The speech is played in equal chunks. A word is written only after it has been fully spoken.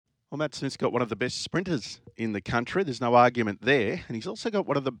Well, Matt Smith's got one of the best sprinters in the country. There's no argument there. And he's also got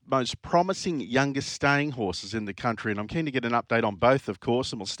one of the most promising youngest staying horses in the country. And I'm keen to get an update on both, of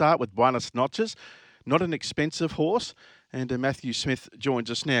course. And we'll start with Buenos Notches. Not an expensive horse. And Matthew Smith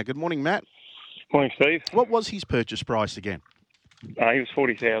joins us now. Good morning, Matt. Morning, Steve. What was his purchase price again? He was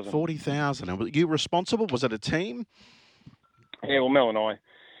 40,000. 40,000. And were you responsible? Was it a team? Yeah, well, Mel and I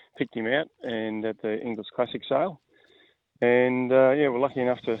picked him out and at the English Classic sale. And, we're lucky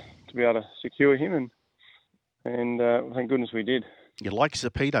enough to be able to secure him. And thank goodness we did. You liked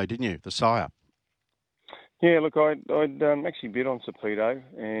Zepeto, didn't you? The sire. Yeah, look, I'd actually bid on Zepeto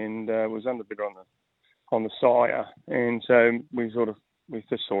and was underbid on the sire. And so we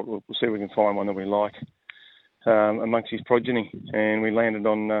just thought we'll see if we can find one that we like amongst his progeny. And we landed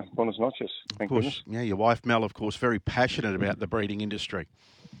on Buenos Notches. Thank goodness. Yeah, your wife Mel, of course, very passionate about the breeding industry.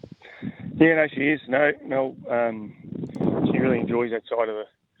 Yeah, no, she is. Mel, she really enjoys that side of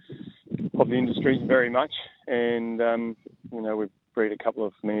the industry very much. And, we've bred a couple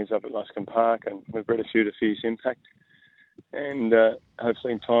of mares up at Luscombe Park and we've bred a few to Fierce Impact. And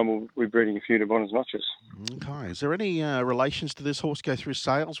hopefully in time we'll be breeding a few to Buenos Notches. Okay. Is there any relations to this horse go through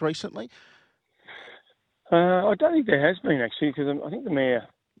sales recently? I don't think there has been, actually, because I think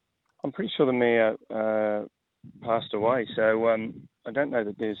I'm pretty sure the mare passed away. So I don't know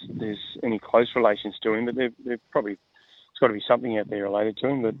that there's any close relations to him, but they're probably, it's got to be something out there related to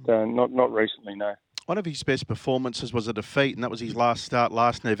him, but not recently, no. One of his best performances was a defeat, and that was his last start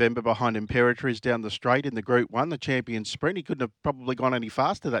last November behind Imperatriz down the straight in the Group 1, the champion sprint. He couldn't have probably gone any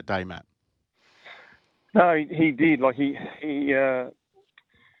faster that day, Matt. No, he did.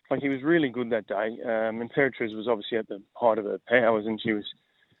 He was really good that day. Imperatriz was obviously at the height of her powers, and she was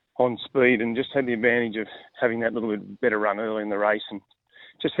on speed and just had the advantage of having that little bit better run early in the race and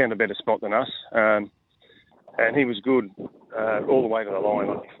just found a better spot than us. And he was good all the way to the line,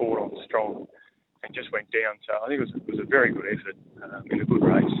 he fought on strong and just went down. So I think it was a very good effort in a good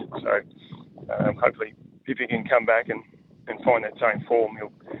race. So hopefully if he can come back and find that same form,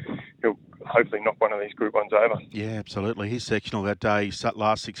 he'll hopefully knock one of these Group 1s over. Yeah, absolutely. His sectional that day,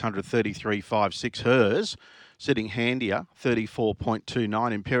 last 600, 33.56. Hers, sitting handier,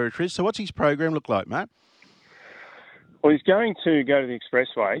 34.29 Imperatriz. So what's his program look like, Matt? Well, he's going to go to the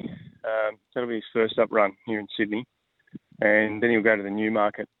Expressway. That'll be his first up run here in Sydney. And then he'll go to the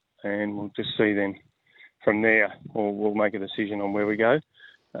Newmarket. And we'll just see then from there, we'll make a decision on where we go.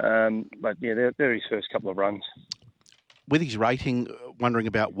 But yeah, they're his first couple of runs. With his rating, wondering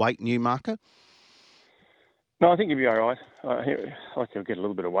about weight Newmarket? No, I think he'll be all right. I think he'll get a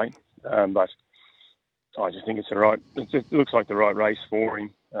little bit of weight, but I just think it looks like the right race for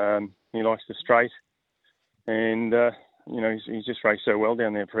him. He likes the straight, and he's just raced so well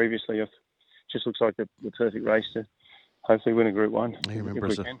down there previously. It just looks like the perfect race to hopefully win a Group 1. I remember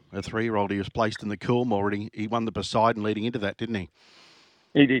as a 3-year-old, he was placed in the Coolmore and he won the Poseidon leading into that, didn't he?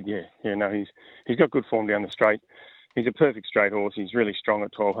 He did, yeah. Yeah, no, he's got good form down the straight. He's a perfect straight horse. He's really strong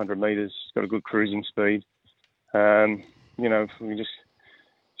at 1,200 metres. He's got a good cruising speed. We just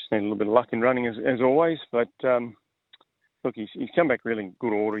need a little bit of luck in running as always. But look, he's come back really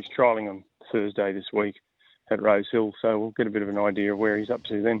good order. He's trialling on Thursday this week at Rose Hill, so we'll get a bit of an idea of where he's up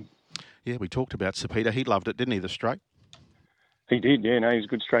to then. Yeah, we talked about Zepeto. He loved it, didn't he, the straight? He did, yeah. No, he's a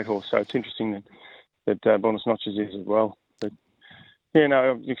good straight horse. So it's interesting that Buenos Notches is as well. But yeah,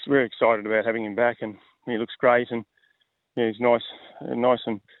 no, I'm very excited about having him back, and he looks great, and yeah, he's nice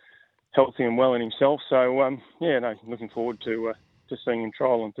and healthy and well in himself. So looking forward to seeing him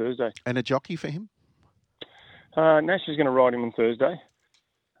trial on Thursday. And a jockey for him? Nash is going to ride him on Thursday.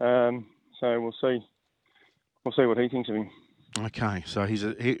 So we'll see what he thinks of him. Okay, so he's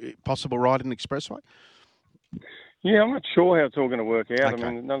a possible ride in the Expressway? Yeah, I'm not sure how it's all going to work out. Okay.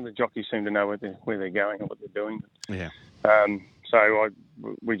 I mean, none of the jockeys seem to know where they're going or what they're doing. Yeah.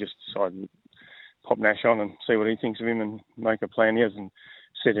 We just decided to pop Nash on and see what he thinks of him and make a plan. He hasn't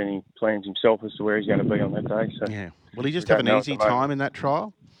set any plans himself as to where he's going to be on that day. So yeah. Will he just have an easy time in that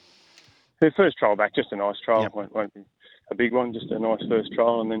trial? The first trial back, just a nice trial. Yep. Won't be a big one, just a nice first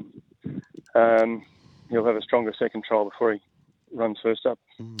trial, and then he'll have a stronger second trial before he runs first up.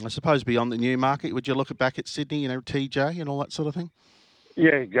 I suppose beyond the Newmarket, would you look back at Sydney, TJ and all that sort of thing?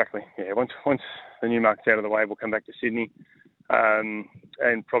 Yeah, exactly. Yeah, once the Newmarket's out of the way, we'll come back to Sydney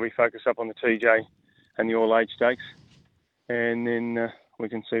and probably focus up on the TJ and the All Age Stakes, and then we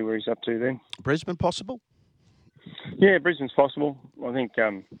can see where he's up to then. Brisbane possible? Yeah, Brisbane's possible. I think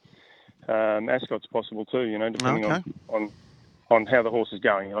Ascot's possible too. Depending on how the horse is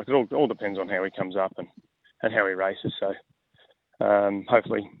going. Like it all depends on how he comes up and how he races. So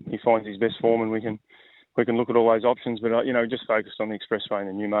hopefully he finds his best form and we can we can look at all those options. But just focused on the Expressway and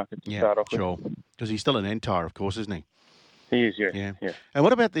the Newmarket to start off with. Sure. Because he's still an Entire, of course, isn't he? He is, yeah. And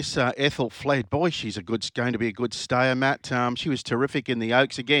what about this Ethel Fled? Boy, she's going to be a good stayer, Matt. She was terrific in the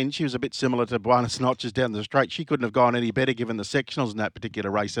Oaks. Again, she was a bit similar to Buenos Notches down the straight. She couldn't have gone any better given the sectionals in that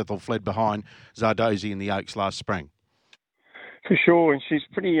particular race. Ethel Fled behind Zardozi in the Oaks last spring. For sure, and she's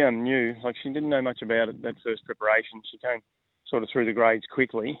pretty new. Like, she didn't know much about it that first preparation. She came sort of through the grades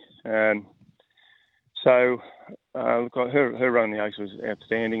quickly. So her run in the Oaks was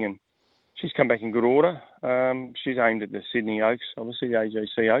outstanding, and she's come back in good order. She's aimed at the Sydney Oaks, obviously the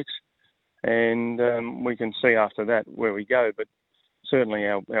AJC Oaks, and we can see after that where we go. But certainly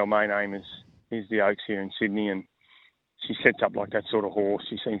our main aim is the Oaks here in Sydney, and she sets up like that sort of horse.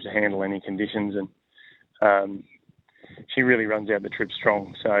 She seems to handle any conditions, and she really runs out the trip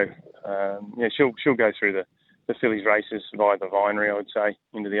strong. So she'll go through the fillies races via the Vinery, I would say,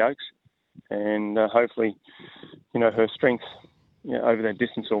 into the Oaks, and hopefully, her strength over that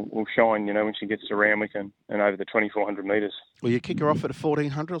distance will shine, when she gets to Randwick and over the 2,400 metres. Will you kick her off at a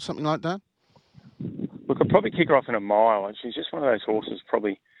 1,400 or something like that? Look, I'll probably kick her off in a mile. She's just one of those horses,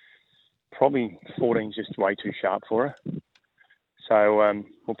 probably 14's just way too sharp for her. So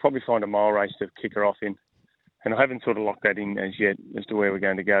we'll probably find a mile race to kick her off in. And I haven't sort of locked that in as yet as to where we're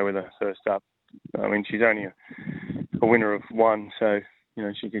going to go with her first up. I mean, she's only a winner of one, so,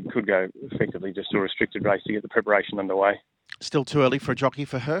 she could go effectively just a restricted race to get the preparation underway. Still too early for a jockey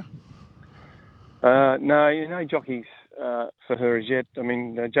for her? No, jockeys for her as yet. I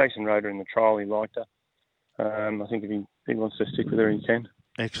mean, Jason rode her in the trial. He liked her. I think if he wants to stick with her, he can.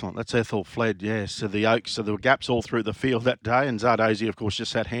 Excellent. That's Ethel Fled, yes. So the Oaks, so there were gaps all through the field that day, and Zardozi, of course,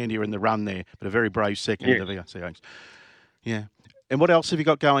 just sat handier in the run there, but a very brave second to the VRC Oaks. Yeah. And what else have you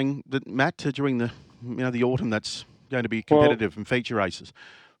got going, Matt, during the autumn that's going to be competitive and feature races?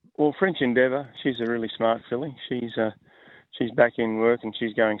 Well, French Endeavour, she's a really smart filly. She's back in work and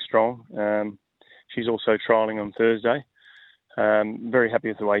she's going strong. She's also trialling on Thursday. Very happy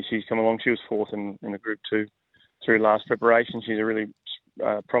with the way she's come along. She was fourth in a Group 2 through last preparation. She's a really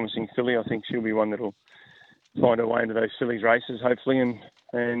promising filly. I think she'll be one that'll find her way into those fillies races, hopefully,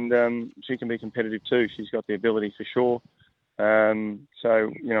 and she can be competitive too. She's got the ability for sure.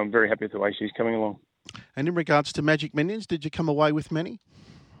 So, I'm very happy with the way she's coming along. And in regards to Magic Minions, did you come away with many?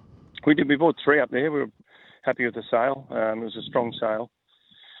 We did. We bought 3 up there. We were happy with the sale. It was a strong sale.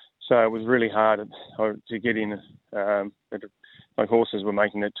 So it was really hard to get in. Like horses were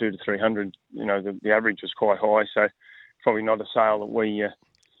making that 200 to 300. The average was quite high. So probably not a sale that we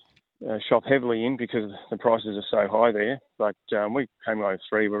shop heavily in because the prices are so high there. But we came away with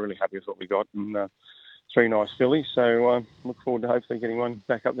 3. We're really happy with what we got. And 3 nice fillies. So look forward to hopefully getting one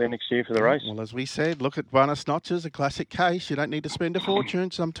back up there next year for the race. Well, as we said, look at Buenos Notches, a classic case. You don't need to spend a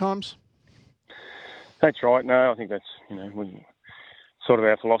fortune sometimes. That's right. No, I think that's, sort of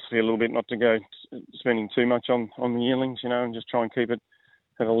our philosophy a little bit, not to go spending too much on the yearlings, and just try and keep it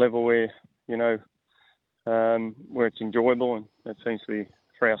at a level where, where it's enjoyable, and that seems to be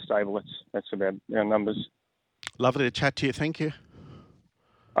for our stable. That's about our numbers. Lovely to chat to you. Thank you.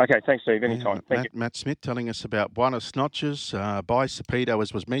 Okay, thanks, Steve. Anytime. Thank you. Matt Smith telling us about Buenos Notches by Sapedo,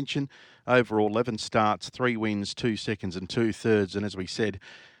 as was mentioned. Overall, 11 starts, 3 wins, 2 seconds and 2 thirds. And as we said,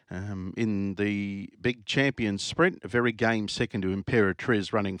 in the big champion sprint, a very game second to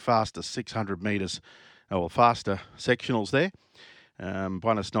Imperatriz, running faster 600 metres, faster sectionals there.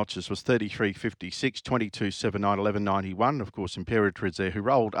 Buenos Notches was 33.56, 22.79, 11.91. Of course, Imperatriz there, who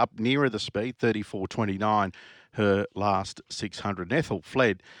rolled up nearer the speed, 34.29, her last 600. And Ethel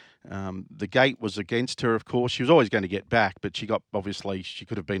Fled. The gate was against her, of course. She was always going to get back, but she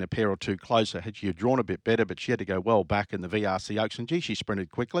could have been a pair or 2 closer had she drawn a bit better, but she had to go well back in the VRC Oaks. And she sprinted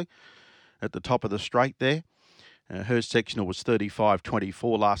quickly at the top of the straight there. Her sectional was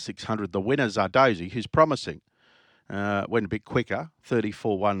 35.24, last 600. The winner, Zardozi, who's promising, went a bit quicker,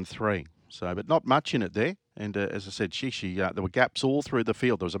 34.13. So, but not much in it there. And as I said, there were gaps all through the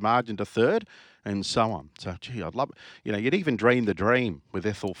field. There was a margin to third and so on. So, I'd love, you'd even dream the dream with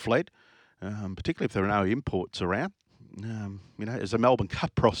Ethel Fled, particularly if there are no imports around, as a Melbourne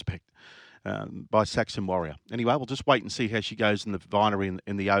Cup prospect by Saxon Warrior. Anyway, we'll just wait and see how she goes in the Vinery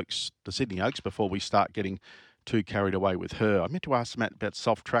in the Oaks, the Sydney Oaks, before we start getting too carried away with her. I meant to ask Matt about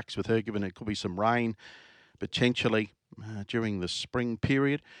soft tracks with her, given it could be some rain potentially during the spring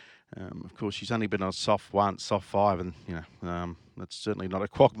period. Of course, she's only been on soft 1, soft 5, and that's certainly not a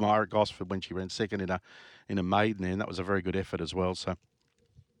quagmire at Gosford when she ran second in a maiden there, and that was a very good effort as well. So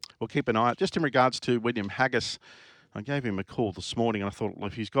we'll keep an eye out. Just in regards to William Haggis, I gave him a call this morning, and I thought, well,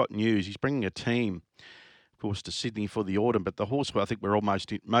 if he's got news, he's bringing a team, of course, to Sydney for the autumn. But the horse I think we're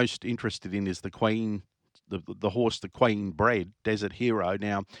almost most interested in is the Queen the horse, the Queen bred, Desert Hero,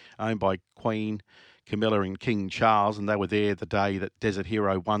 now owned by Queen Camilla and King Charles, and they were there the day that Desert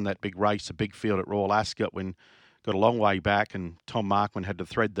Hero won that big race, a big field at Royal Ascot, when got a long way back and Tom Markman had to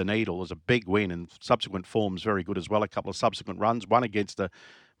thread the needle. It was a big win, and subsequent form's very good as well. A couple of subsequent runs, one against a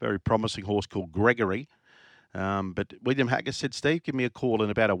very promising horse called Gregory. But William Hacker said, Steve, give me a call in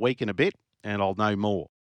about a week and a bit and I'll know more.